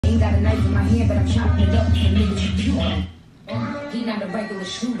got a knife in my hand, but I'm chopping it up for niggas you do. He not a regular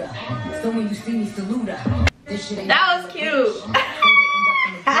shooter, so when you see me salute her. This shit ain't that was cute.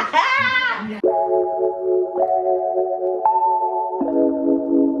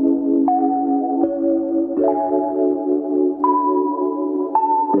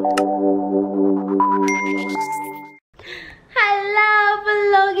 Hello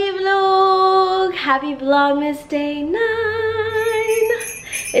vloggy vlog. Happy Vlogmas day 9.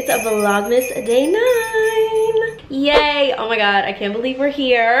 It's a Vlogmas day 9. Yay! Oh my god, I can't believe we're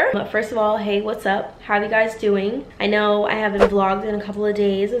here. But first of all, hey, what's up? How are you guys doing? I know I haven't vlogged in a couple of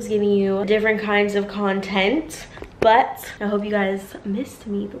days. I was giving you different kinds of content, but I hope you guys missed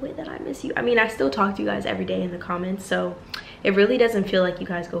me the way that I miss you. I mean, I still talk to you guys every day in the comments, so it really doesn't feel like you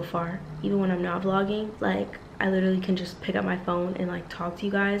guys go far. Even when I'm not vlogging, like, I literally can just pick up my phone and like talk to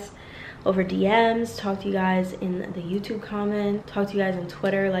you guys over DMs, talk to you guys in the YouTube comment, talk to you guys on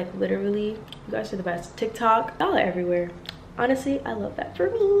Twitter. Like, literally, you guys are the best. TikTok, y'all are everywhere. Honestly, I love that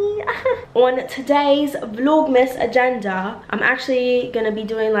for me. On today's Vlogmas agenda, I'm actually gonna be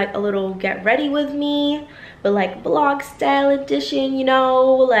doing like a little get ready with me, but like vlog style edition, you know?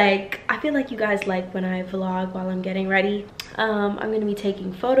 Like, I feel like you guys like when I vlog while I'm getting ready. I'm gonna be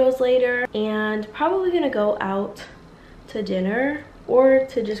taking photos later and probably gonna go out to dinner or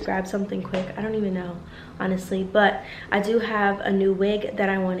to just grab something quick. I don't even know, honestly, but I do have a new wig that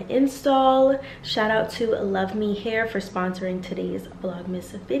I want to install. Shout out to Luvme Hair for sponsoring today's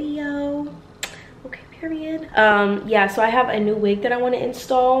Vlogmas video. Okay, period. Yeah, so I have a new wig that I want to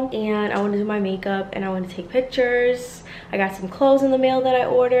install, and I want to do my makeup and I want to take pictures. I got some clothes in the mail that I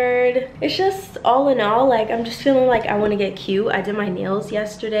ordered. It's just all in all, like, I'm just feeling like I want to get cute. I did my nails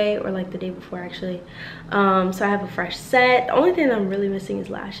yesterday, or like the day before actually. So I have a fresh set. The only thing that I'm really missing is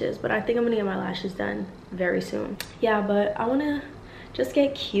lashes, but I think I'm gonna get my lashes done very soon. Yeah, but I want to just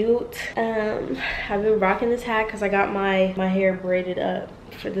get cute. I've been rocking this hat because I got my hair braided up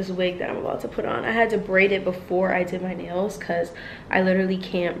for this wig that I'm about to put on. I had to braid it before I did my nails because I literally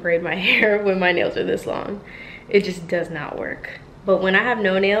can't braid my hair when my nails are this long. It just does not work. But when I have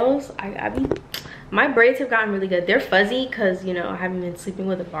no nails, my braids have gotten really good. They're fuzzy because, you know, I haven't been sleeping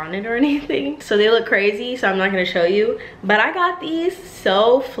with a bonnet or anything, so they look crazy, so I'm not gonna show you. But I got these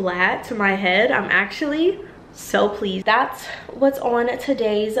so flat to my head. I'm actually so pleased. That's what's on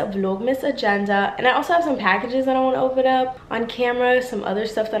today's Vlogmas agenda. And I also have some packages that I want to open up on camera, some other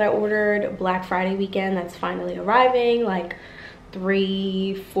stuff that I ordered Black Friday weekend that's finally arriving, like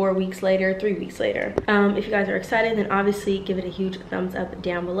 3-4 weeks later, 3 weeks later. If you guys are excited, then obviously give it a huge thumbs up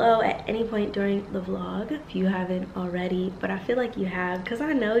down below at any point during the vlog if you haven't already, but I feel like you have because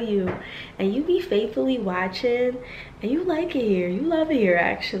I know you and you be faithfully watching and you like it here, you love it here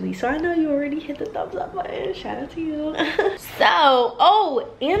actually, so I know you already hit the thumbs up button. Shout out to you. So, oh,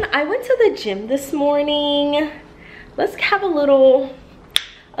 and I went to the gym this morning. Let's have a little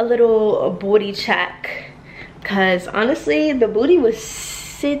booty check. Cause honestly, the booty was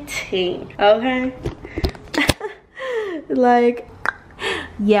sitting, okay? Like,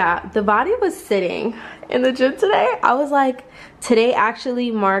 yeah, the body was sitting in the gym today. I was like, today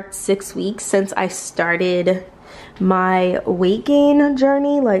actually marked 6 weeks since I started my weight gain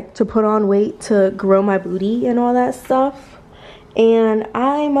journey, like to put on weight to grow my booty and all that stuff. And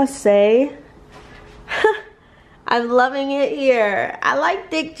I must say, I'm loving it here. I like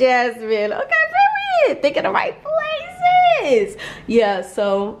thick Jasmine, okay? Think of the right places. Yeah,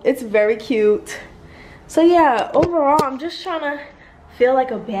 so it's very cute. So yeah, overall I'm just trying to feel like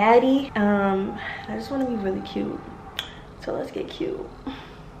a baddie. I just want to be really cute, so let's get cute.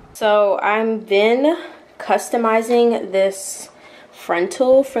 So I've been customizing this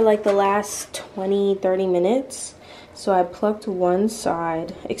frontal for like the last 20-30 minutes. So I plucked one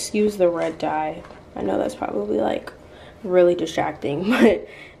side. Excuse the red dye, I know that's probably like really distracting, but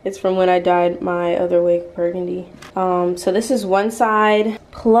it's from when I dyed my other wig burgundy. So this is one side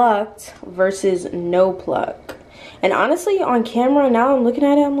plucked versus no pluck. And honestly, on camera, now I'm looking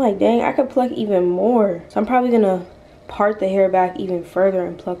at it, I'm like, dang, I could pluck even more. So I'm probably gonna part the hair back even further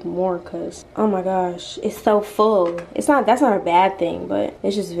and pluck more because, oh my gosh, it's so full. That's not a bad thing, but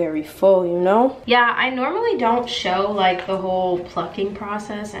it's just very full, you know? Yeah, I normally don't show like the whole plucking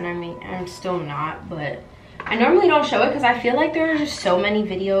process, and I mean, I'm still not, but I normally don't show it because I feel like there are just so many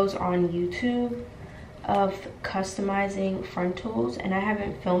videos on YouTube of customizing frontals, and I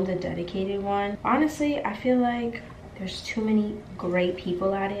haven't filmed a dedicated one. Honestly, I feel like there's too many great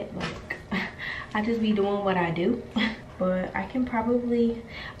people at it. Like, I just be doing what I do. but I can probably,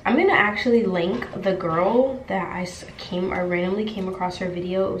 I'm gonna actually link the girl that I randomly came across her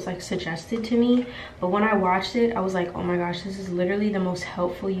video. It was like suggested to me, but when I watched it, I was like, oh my gosh, this is literally the most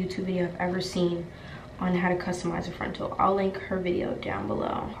helpful YouTube video I've ever seen on how to customize a frontal. I'll link her video down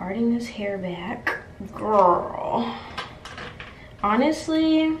below. Parting this hair back, girl.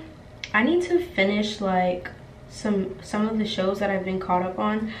 Honestly, I need to finish like some of the shows that I've been caught up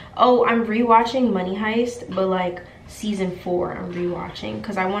on. Oh, I'm rewatching Money Heist, but like season 4 I'm rewatching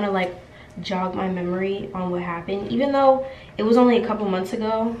because I want to like jog my memory on what happened. Even though it was only a couple months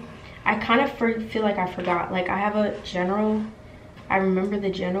ago, I kind of feel like I forgot. Like I have a general, I remember the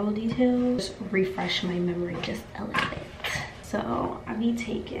general details. Just refresh my memory just a little bit. So I'll be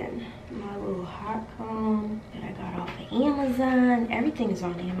taking my little hot comb that I got off of Amazon. Everything is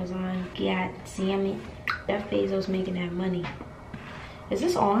on Amazon. God damn it. Jeff Bezos making that money. Is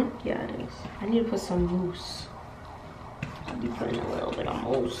this on? Yeah, it is. I need to put some mousse. I'll be putting a little bit of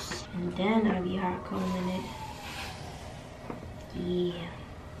mousse. And then I'll be hot combing it. Yeah.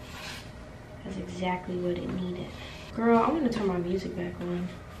 That's exactly what it needed. Girl, I'm gonna turn my music back on.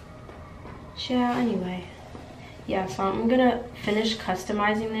 Yeah, anyway. Yeah, so I'm gonna finish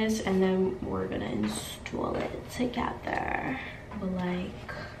customizing this and then we're gonna install it together. But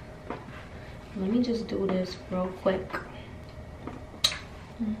like, let me just do this real quick.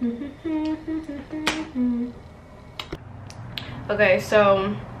 Okay,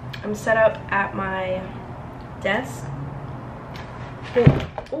 so I'm set up at my desk.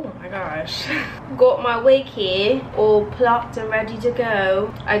 Oh my gosh. Got my wig here all plucked and ready to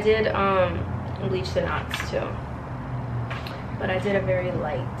go. I did bleach the knots too, but I did a very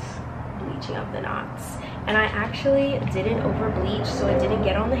light bleaching of the knots, and I actually didn't over bleach, so it didn't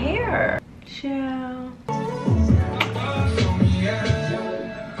get on the hair. Ciao.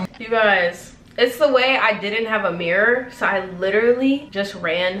 You guys, it's the way I didn't have a mirror, so I literally just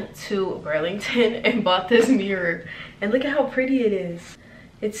ran to Burlington and bought this mirror, and look at how pretty it is.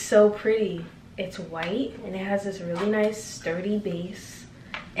 It's so pretty. It's white and it has this really nice sturdy base,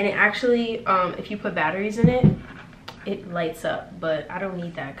 and it actually if you put batteries in it, it lights up, but I don't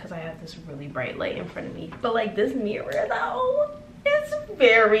need that because I have this really bright light in front of me. But like this mirror though, it's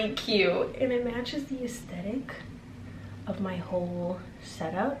very cute and it matches the aesthetic of my whole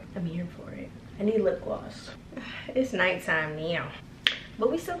setup. I'm here for it. I need lip gloss. It's nighttime now,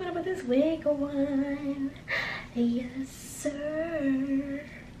 but we still gonna put this wig on. Yes sir.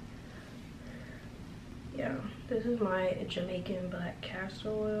 Yeah, this is my Jamaican black castor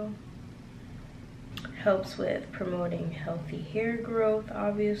oil. Helps with promoting healthy hair growth,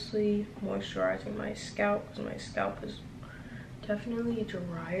 obviously. Moisturizing my scalp because my scalp is definitely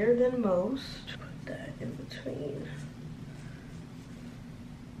drier than most. Put that in between.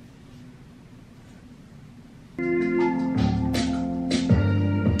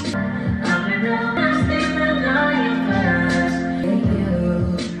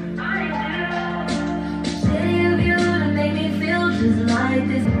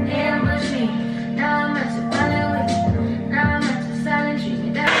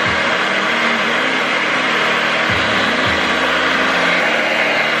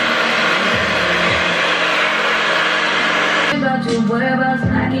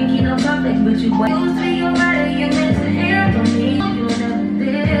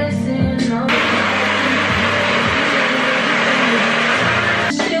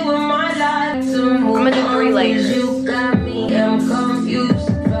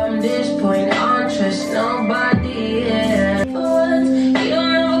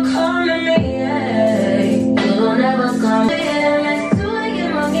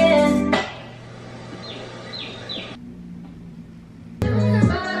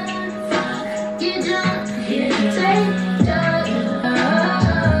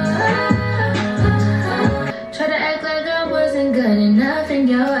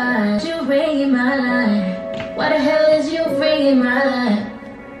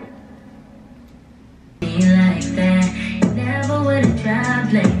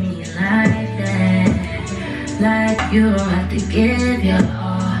 You don't have to give your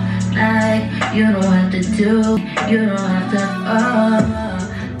all, like you don't have to do, you don't have to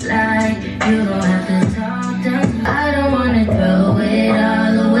like you don't have to talk that. I don't wanna throw it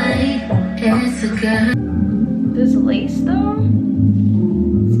all away. It's a good. This lace though,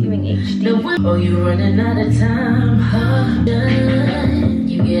 it's giving HD. Oh, you running out of time, huh?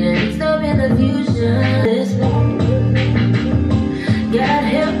 You getting mixed up in the future. This God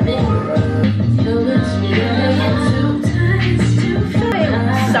help me.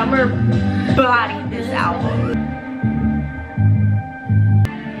 Summer body this album.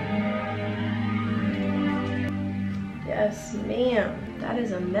 Damn, that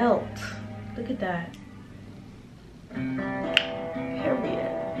is a melt. Look at that. Period.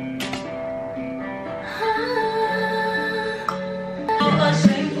 A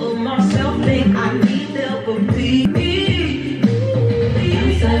shape of myself, think I need help of me.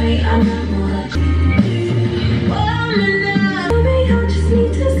 I'm sorry, I'm not what you need. Oh, I just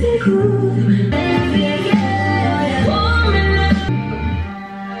need to see you.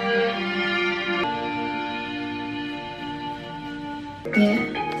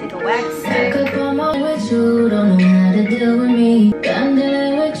 Take a wax Back up on my with you, don't know how to deal with me. I'm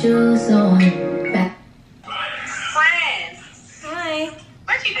dealing with you, so I'm back. Friends, Hi.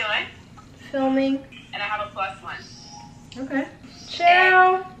 what you doing? Filming. And I have a +1. Okay.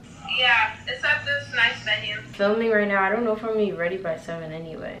 Ciao. Yeah, it's at this nice venue. Filming right now. I don't know if I'm gonna be ready by 7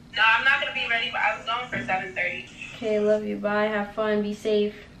 anyway. No, I'm not gonna be ready, but I was going for 7:30. Okay, love you. Bye. Have fun. Be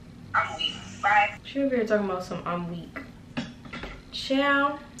safe. I'm weak. Bye. Should be here talking about some I'm weak.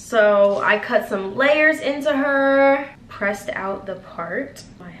 Ciao. So I cut some layers into her, pressed out the part.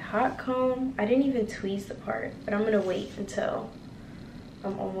 My hot comb, I didn't even tweeze the part, but I'm gonna wait until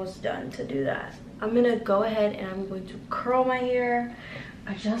I'm almost done to do that. I'm gonna go ahead and I'm going to curl my hair.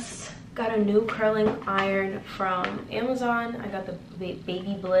 I just got a new curling iron from Amazon. I got the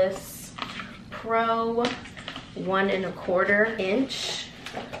Baby Bliss Pro 1 1/4 inch.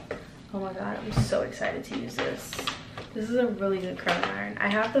 Oh my god, I'm so excited to use this. This is a really good curling iron. I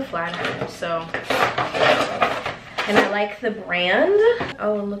have the flat iron, so, and I like the brand.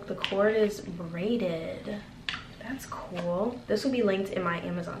 Oh, and look, the cord is braided. That's cool. This will be linked in my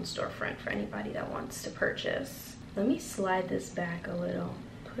Amazon storefront for anybody that wants to purchase. Let me slide this back a little.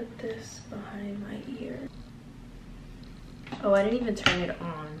 Put this behind my ear. Oh, I didn't even turn it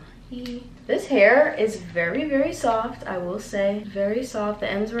on. This hair is very, very soft, I will say. Very soft. The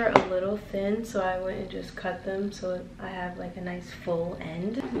ends were a little thin, so I went and just cut them so I have like a nice full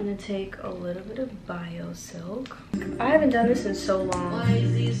end. I'm gonna take a little bit of Bio Silk. I haven't done this in so long.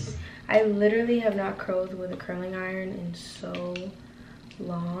 I literally have not curled with a curling iron in so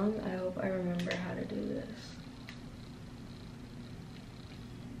long. I hope I remember how to do this.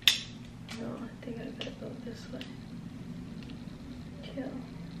 No, I think I gotta go this way. Chill.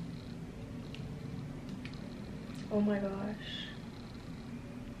 Oh my gosh.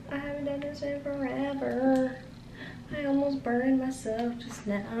 I haven't done this in forever. I almost burned myself just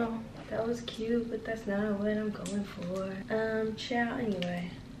now. That was cute, but that's not what I'm going for. Ciao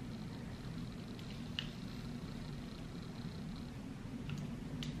anyway.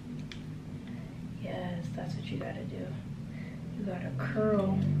 Yes, that's what you gotta do. You gotta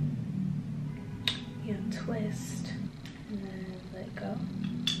curl. You gotta twist. And then let go.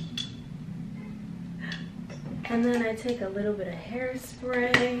 And then I take a little bit of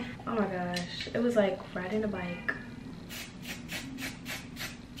hairspray. Oh my gosh, it was like riding a bike.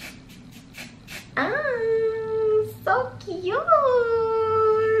 Ah, so cute.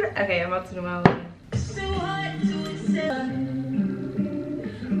 Okay, I'm about to do my own. So hard to accept.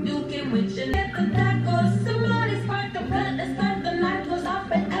 You can witch and let the tacos. Somebody spark the blood. Let's start the night was off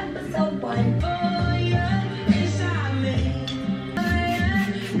in episode 1. Oh yeah, inside me. Oh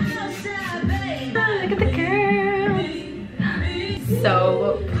yeah, outside, babe. Oh, look at the girl. So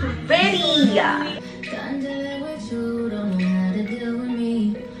pretty. Done dealing with you, don't know how to deal with me.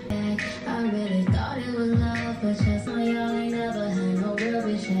 I really thought it was love, but just know y'all ain't never had no real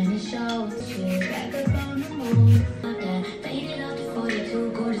bitch and it shows. Shit, back up on the move. Made it up to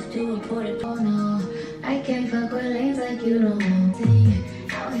 42, gorgeous to report it. Oh no, I can't fuck with lanes like you don't know.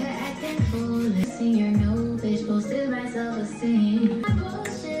 Out here acting foolish. Seen your new bitch, posted my self-esteem.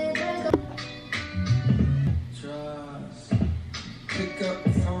 Bullshit, like pick up the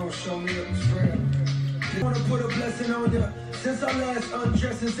phone, show me up the trail. Wanna put a blessing on ya. Since our last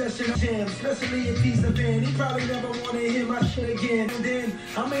undressing session, jam, especially if he's a fan. He probably never wanna hear my shit again. And then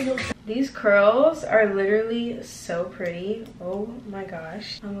I made no. These curls are literally so pretty. Oh my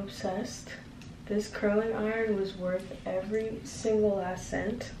gosh, I'm obsessed. This curling iron was worth every single last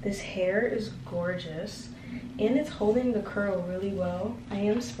cent. This hair is gorgeous and it's holding the curl really well. I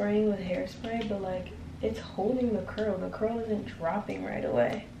am spraying with hairspray, but like it's holding the curl. The curl isn't dropping right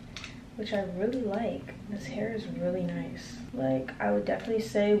away, which I really like. This hair is really nice. Like, I would definitely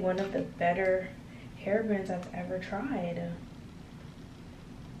say one of the better hair brands I've ever tried.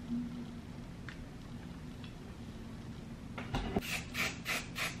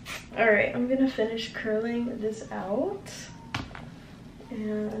 All right, I'm gonna finish curling this out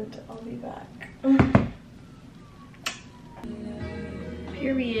and I'll be back.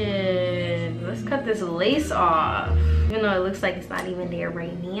 Period. Let's cut this lace off. Even though it looks like it's not even there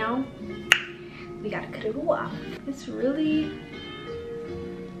right now, we gotta cut it off. It's really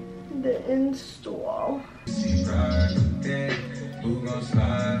the install.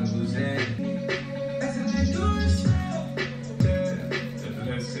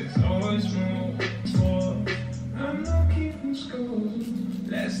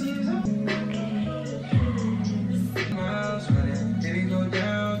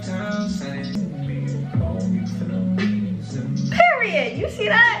 Period. You see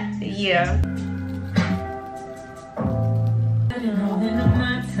that? Yeah.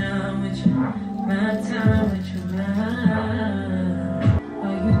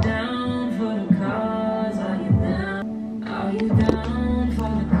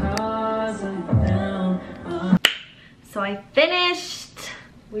 So I finished.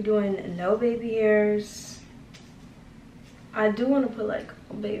 We're doing no baby hairs. I do want to put like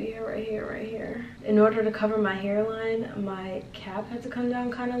a baby hair right here. In order to cover my hairline, my cap had to come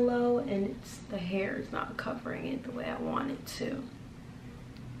down kind of low, and the hair is not covering it the way I want it to.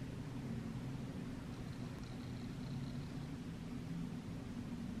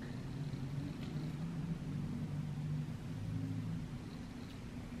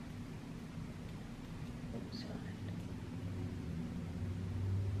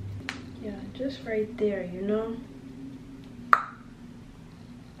 Yeah, just right there, you know?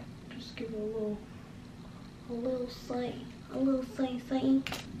 Just give it a little sign.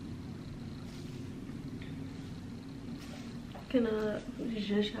 Gonna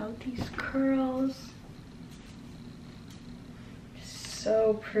zhuzh out these curls.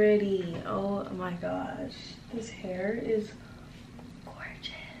 So pretty. Oh my gosh. This hair is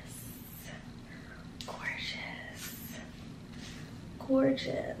gorgeous.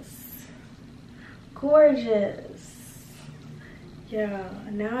 Gorgeous. Yeah,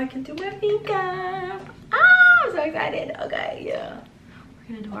 now I can do my makeup. Ah, I'm so excited. Okay, yeah.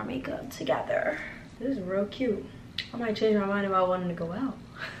 We're gonna do our makeup together. This is real cute. I might change my mind about wanting to go out.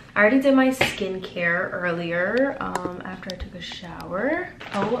 I already did my skincare earlier after I took a shower.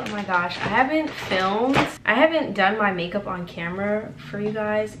 Oh my gosh, I haven't done my makeup on camera for you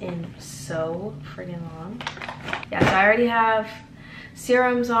guys in so friggin' long. Yeah, so I already have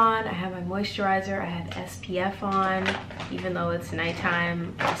serums on, I have my moisturizer, I have SPF on. Even though it's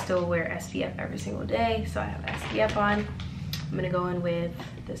nighttime, I still wear SPF every single day, so I have SPF on. I'm gonna go in with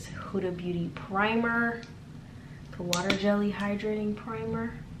this Huda Beauty primer, the water jelly hydrating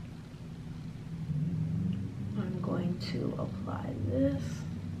primer. I'm going to apply this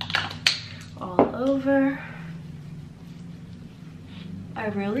all over. I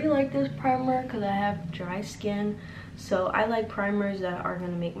really like this primer because I have dry skin, so I like primers that are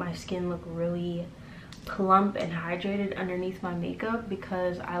going to make my skin look really plump and hydrated underneath my makeup,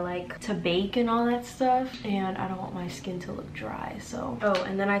 because I like to bake and all that stuff and I don't want my skin to look dry. So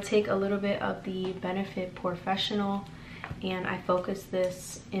and then I take a little bit of the Benefit Professional and I focus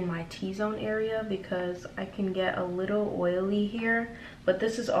this in my T-zone area because I can get a little oily here, but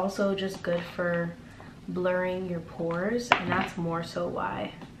this is also just good for blurring your pores, and that's more so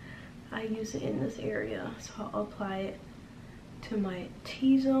why I use it in this area. So I'll apply it to my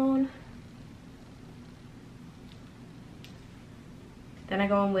T-zone. Then I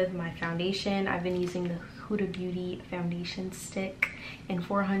go in with my foundation. I've been using the Huda Beauty foundation stick in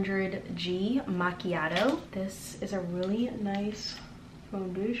 400G Macchiato. This is a really nice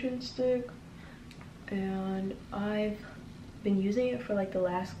foundation stick and I've been using it for like the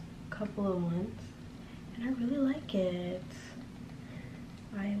last couple of months and I really like it.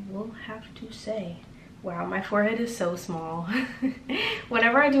 I will have to say. Wow, my forehead is so small.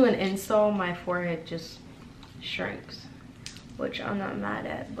 Whenever I do an install, my forehead just shrinks, which I'm not mad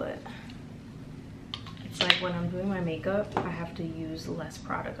at, but it's like when I'm doing my makeup, I have to use less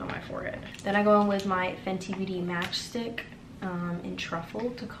product on my forehead. Then I go in with my Fenty Beauty Matchstick in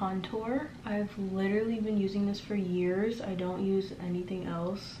Truffle to contour. I've literally been using this for years. I don't use anything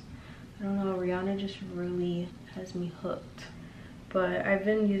else. I don't know, Rihanna just really has me hooked. But I've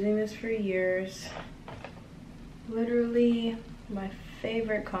been using this for years. Literally my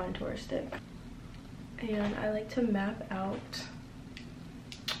favorite contour stick. And I like to map out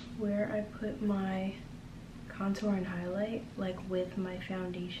where I put my contour and highlight, like with my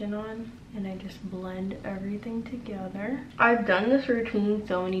foundation on, and I just blend everything together. I've done this routine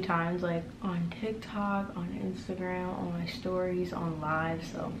so many times, like on TikTok, on Instagram, on my stories, on live,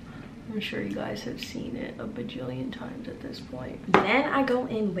 so I'm sure you guys have seen it a bajillion times at this point. Then I go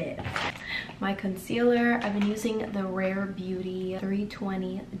in with my concealer. I've been using the Rare Beauty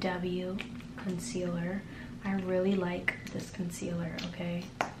 320W concealer. I really like this concealer, okay?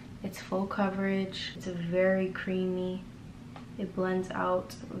 It's full coverage, it's very creamy, It blends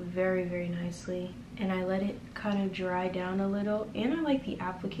out very, very nicely. And I let it kind of dry down a little. And I like the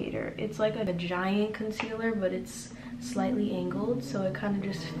applicator. It's like a giant concealer, but it's slightly angled, so it kind of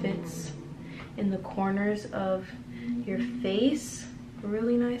just fits in the corners of your face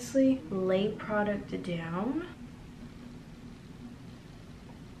really nicely. Lay product down.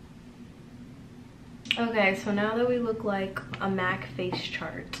 Okay, so now that we look like a MAC face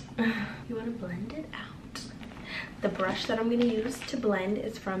chart, you want to blend it out. The brush that I'm going to use to blend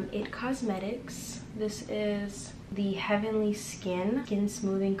is from IT Cosmetics. This is the Heavenly Skin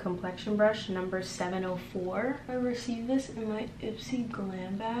Smoothing Complexion Brush number 704. I received this in my Ipsy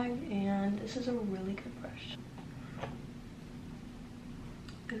Glam bag, and this is a really good brush.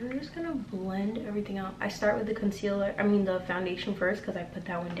 And I'm just gonna blend everything out. I start with the the foundation first because I put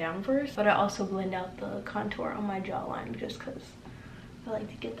that one down first. But I also blend out the contour on my jawline just because I like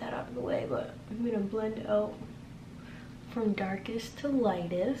to get that out of the way. But I'm gonna blend out from darkest to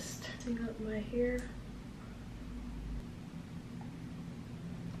lightest. Setting up my hair.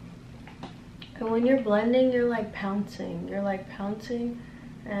 And when you're blending, you're like pouncing. You're like pouncing.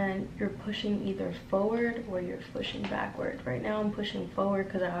 And you're pushing either forward or you're pushing backward. Right now I'm pushing forward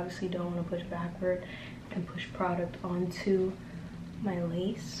because I obviously don't want to push backward and push product onto my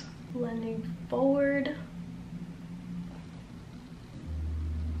lace. Blending forward.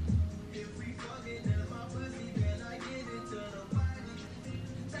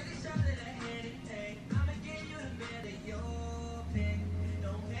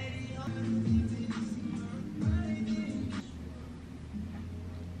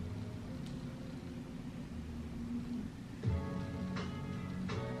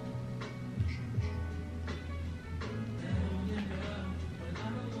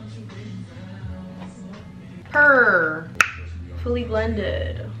 Fully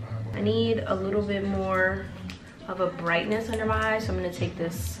blended. I need a little bit more of a brightness under my eyes, so I'm going to take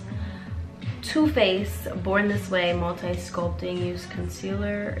this Too Faced Born This Way multi-sculpting use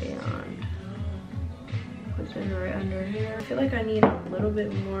concealer and put it right under here. I feel like I need a little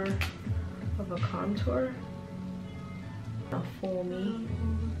bit more of a contour. Not fool me.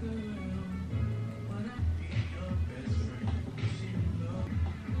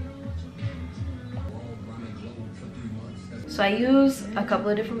 So I use a couple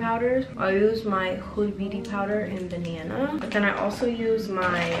of different powders. I use my Huda Beauty powder in Banana, but then I also use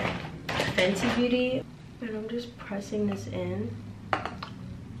my Fenty Beauty, and I'm just pressing this in.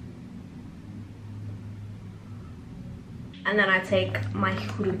 And then I take my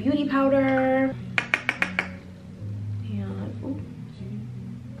Huda Beauty powder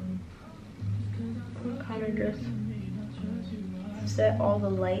and kind of just set all the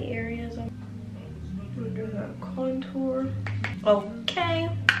light areas up. Do that contour. Okay.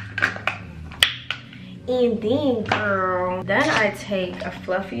 And then, girl, then I take a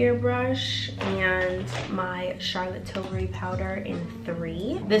fluffier brush and my Charlotte Tilbury powder in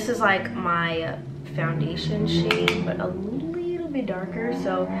 3. This is like my foundation shade, but a little bit darker.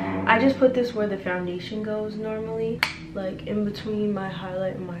 So I just put this where the foundation goes normally, like in between my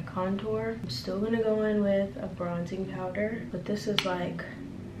highlight and my contour. I'm still gonna go in with a bronzing powder, but this is like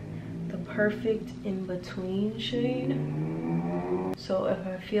the perfect in-between shade. So if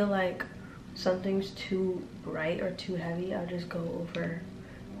I feel like something's too bright or too heavy, I'll just go over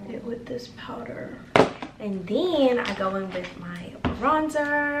it with this powder. And then I go in with my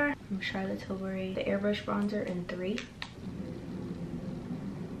bronzer from Charlotte Tilbury, the airbrush bronzer in 3.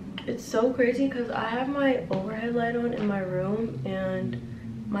 It's so crazy because I have my overhead light on in my room and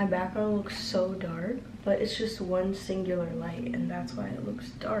my background looks so dark, but it's just one singular light and that's why it looks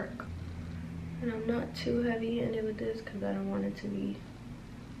dark. And I'm not too heavy-handed with this because I don't want it to be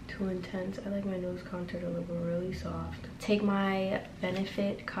too intense. I like my nose contour to look really soft. Take my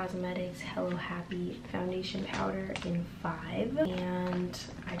Benefit Cosmetics Hello Happy foundation powder in 5. And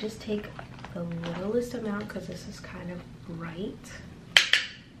I just take the littlest amount because this is kind of bright.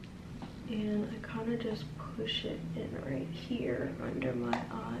 And I kind of just push it in right here under my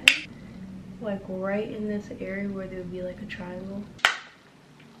eye. Like right in this area where there would be like a triangle.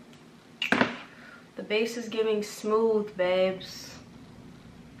 The base is giving smooth, babes.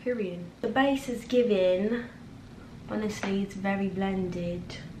 Period. The base is giving. Honestly, it's very blended.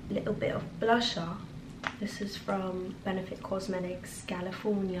 A little bit of blusher. This is from Benefit Cosmetics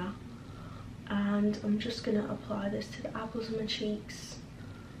California. And I'm just gonna apply this to the apples of my cheeks.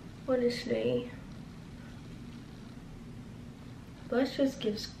 Honestly. Blush just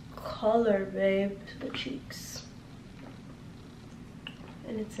gives color, babe, to the cheeks.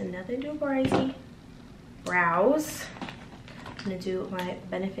 And it's another Do Brazy. Brows. I'm gonna do my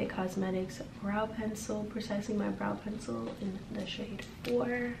Benefit Cosmetics brow pencil, precisely my brow pencil in the shade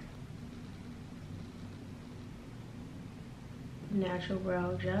 4. Natural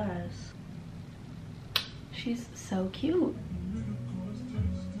Brow Jazz. She's so cute.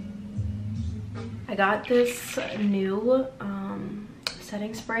 I got this new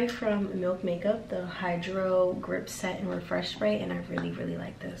setting spray from Milk Makeup, the Hydro Grip Set and Refresh Spray, and I really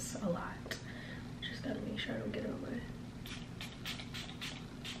like this a lot. Just gotta make sure I don't get it on my...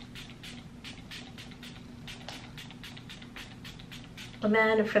 And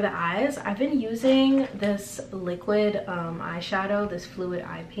then for the eyes, I've been using this liquid eyeshadow, this fluid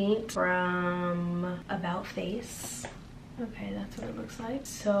eye paint from About Face. Okay, that's what it looks like.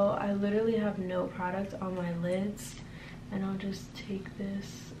 So I literally have no product on my lids, and I'll just take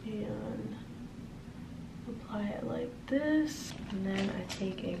this and apply it like this. And then I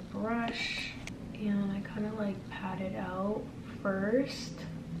take a brush and I kind of like pat it out first,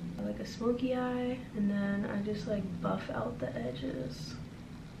 like a smoky eye, and then I just like buff out the edges.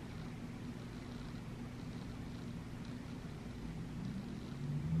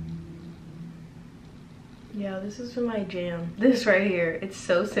 Yeah, this is my jam. This right here, it's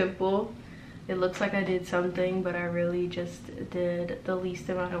so simple. It looks like I did something, but I really just did the least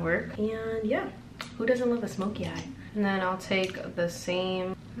amount of work. And yeah, who doesn't love a smoky eye? And then I'll take the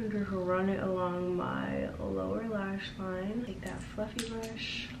same and just run it along my lower lash line. Take that fluffy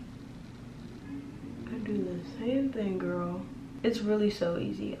brush. I do the same thing, girl. It's really so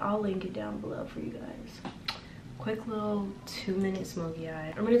easy. I'll link it down below for you guys. Quick little 2-minute smoky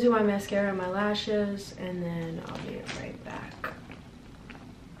eye. I'm gonna do my mascara and my lashes, and then I'll be right back.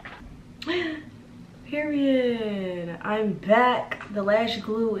 Period. I'm back. The lash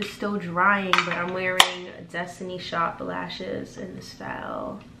glue is still drying, but I'm wearing Destiny Shop lashes in the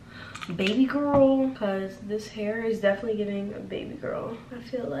style Baby Girl, because this hair is definitely giving a baby girl. I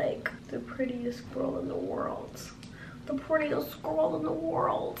feel like the prettiest girl in the world. The prettiest girl in the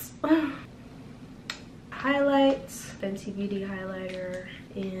world. Highlights. Fenty Beauty highlighter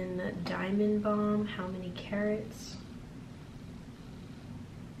in Diamond Bomb. How Many Carats?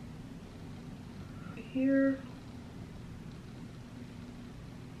 Here.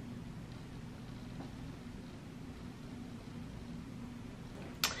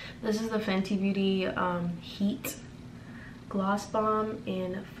 This is the Fenty Beauty Heat Gloss Bomb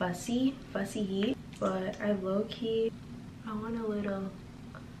in Fussy Heat. But I low-key, I want a little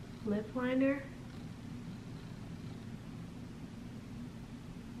lip liner.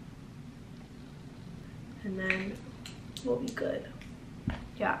 And then we'll be good.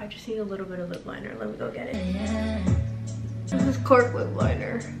 Yeah, I just need a little bit of lip liner. Let me go get it. This is Cork lip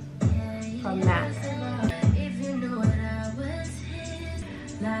liner from MAC. If you know what I was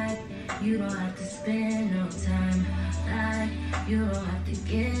his, like you don't have to spend no time, like you don't have to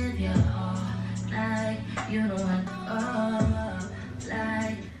give your all, like you don't have to,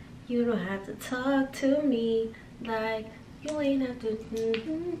 like you don't have to talk to me, like you ain't have to,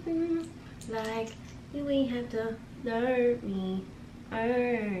 like you ain't have to hurt me.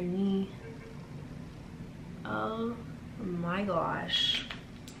 Oh my gosh,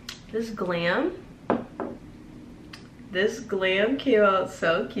 this Glam came out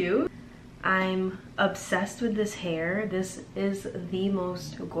so cute. I'm obsessed with this hair. This is the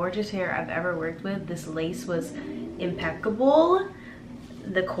most gorgeous hair I've ever worked with. This lace was impeccable.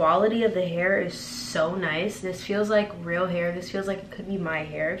 The quality of the hair is so nice. This feels like real hair. This feels like it could be my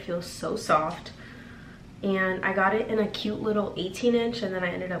hair. It feels so soft. And I got it in a cute little 18-inch, and then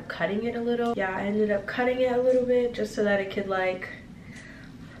I ended up cutting it a little. Yeah, I ended up cutting it a little bit just so that it could like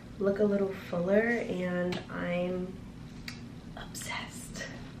look a little fuller, and I'm obsessed.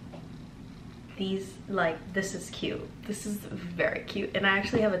 These, like, this is cute. This is very cute. And I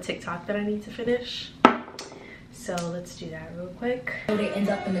actually have a TikTok that I need to finish. So let's do that real quick. They end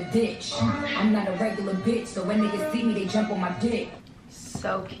up in a ditch. I'm not a regular bitch, so when niggas see me, they jump on my dick.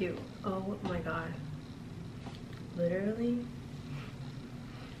 So cute. Oh my god. Literally, you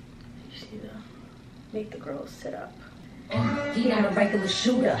just need to make the girls sit up. He not a regular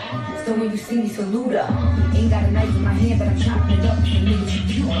shooter, so when you see me, salute her. Ain't got a knife in my hand, but I'm chopping it up with some niggas from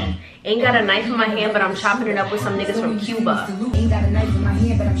Cuba. Ain't got a knife in my hand, but I'm chopping it up with some niggas from Cuba. Ain't got a knife in my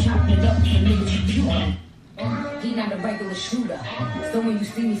hand, but I'm chopping it up with some niggas from Cuba. He not a regular shooter, so when you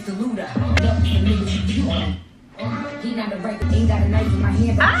see me, salute her. Up with some niggas from Cuba. He not a regular, ain't got a knife in my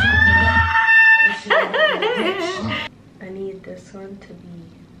hand, but I'm chopping it up. I need this one to be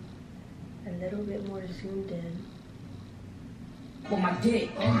a little bit more zoomed in. On my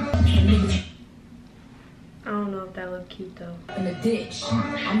dick. I don't know if that looked cute though. In the ditch.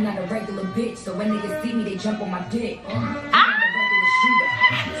 I'm not a regular bitch, so when niggas see me, they jump on my dick.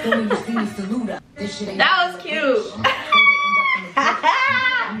 So when you see me, salute her. This shit ain't That was cute.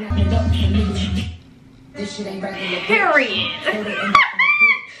 This shit ain't regular. Period.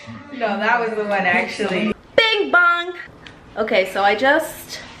 No, that was the one actually. Bing bong. Okay, so I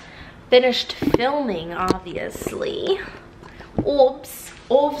just finished filming, obviously.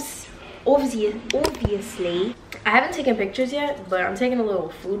 Obviously. I haven't taken pictures yet, but I'm taking a little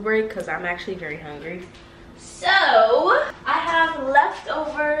food break because I'm actually very hungry. So, I have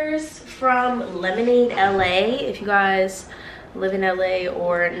leftovers from Lemonade LA. If you guys live in LA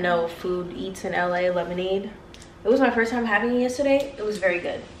or know food eats in LA, Lemonade. It was my first time having it yesterday. It was very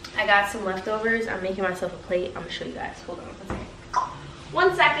good. I got some leftovers. I'm making myself a plate. I'm gonna show you guys. Hold on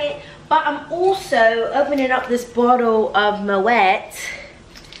 1 second. But I'm also opening up this bottle of Moet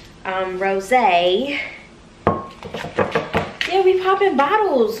Rosé. Yeah, we popping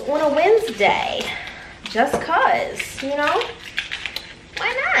bottles on a Wednesday. Just cause, you know?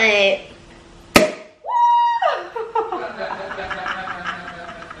 Why not?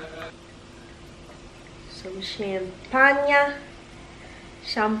 Some champagne.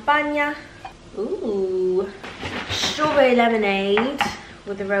 Ooh. Strawberry lemonade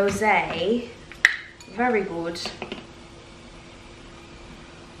with a rosé. Very good.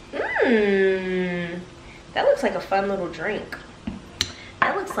 That looks like a fun little drink.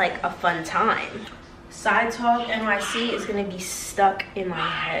 That looks like a fun time. Side Talk NYC is gonna be stuck in my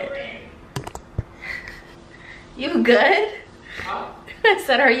head. You good? Huh? I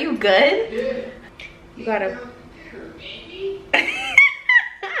said, are you good? Yeah. You gotta.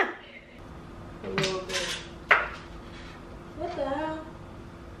 A little bit. What the hell?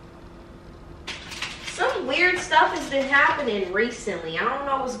 Some weird stuff has been happening recently. I don't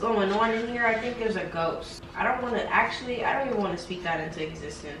know what's going on in here. I think there's a ghost. I don't even want to speak that into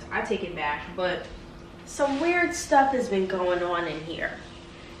existence. I take it back, but some weird stuff has been going on in here.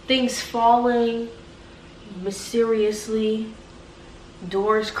 Things falling mysteriously,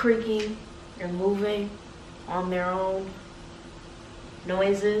 doors creaking and moving on their own,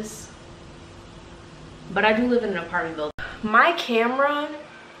 noises. But I do live in an apartment building. My camera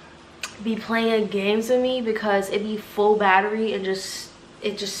be playing games with me because it be full battery and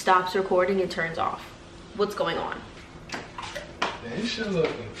it just stops recording and turns off. What's going on? They should look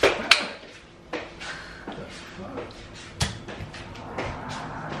fat.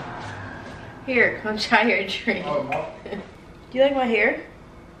 Here, come try your drink. Oh, do you like my hair?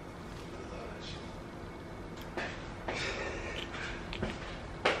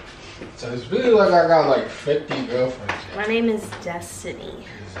 So it's really like I got like 50 girlfriends. Yeah. My name is Destiny.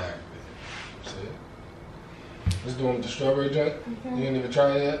 Exactly. See? Let's do them with the strawberry joint. You didn't even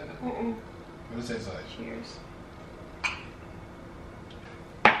try it yet? What does it taste like? Cheers.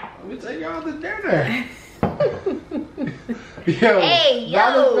 Let me take y'all to dinner. Yo. Hey, yo.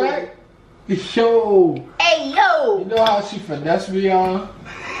 Matter of fact, yo. Hey, yo. You know how she finessed me on?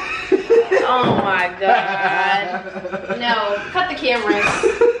 Oh my God. No, cut the cameras.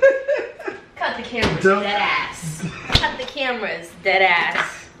 Cut the cameras, dead ass. Cut the cameras, dead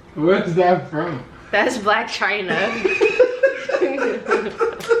ass. Where's that from? That's Black China.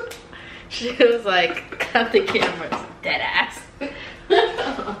 She was like, cut the cameras, dead ass.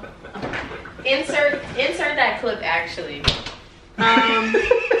 Insert that clip actually.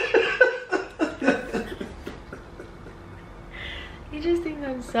 You just think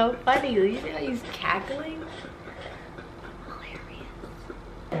I'm so funny. You see how he's cackling?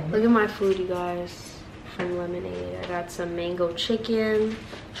 Hilarious. Look at my food, you guys, from Lemonade. I got some mango chicken,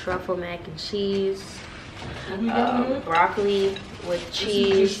 truffle mac and cheese, broccoli with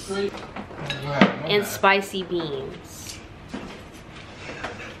cheese, and spicy beans.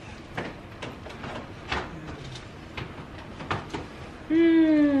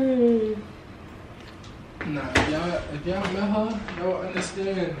 Nah, if y'all met her, y'all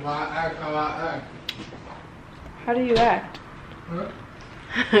understand why I act how I act. How do you act? Huh?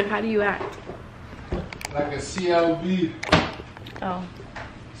 How do you act? Like a CLB. Oh.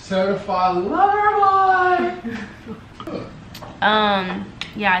 Certified lover boy.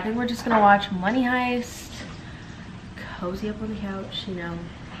 Yeah, I think we're just gonna watch Money Heist, cozy up on the couch, you know,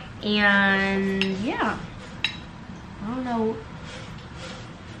 and yeah, I don't know.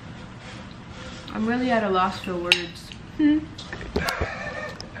 I'm really at a loss for words.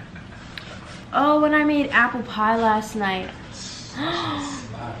 Oh, when I made apple pie last night.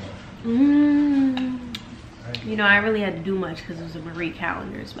 You know, I really had to do much because it was a Marie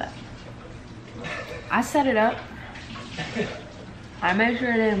Callender's, but I set it up. I made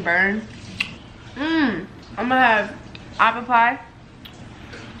sure it didn't burn. I'm gonna have apple pie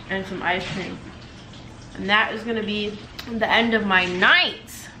and some ice cream. And that is gonna be the end of my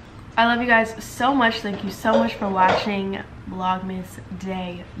night. I love you guys so much. Thank you so much for watching Vlogmas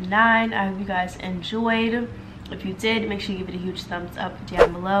Day 9. I hope you guys enjoyed. If you did, make sure you give it a huge thumbs up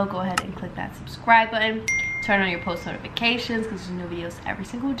down below. Go ahead and click that subscribe button. Turn on your post notifications because there's new videos every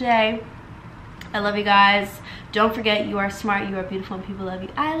single day. I love you guys. Don't forget, you are smart, you are beautiful, and people love you.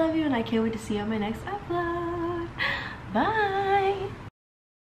 I love you, and I can't wait to see you on my next upload. Bye.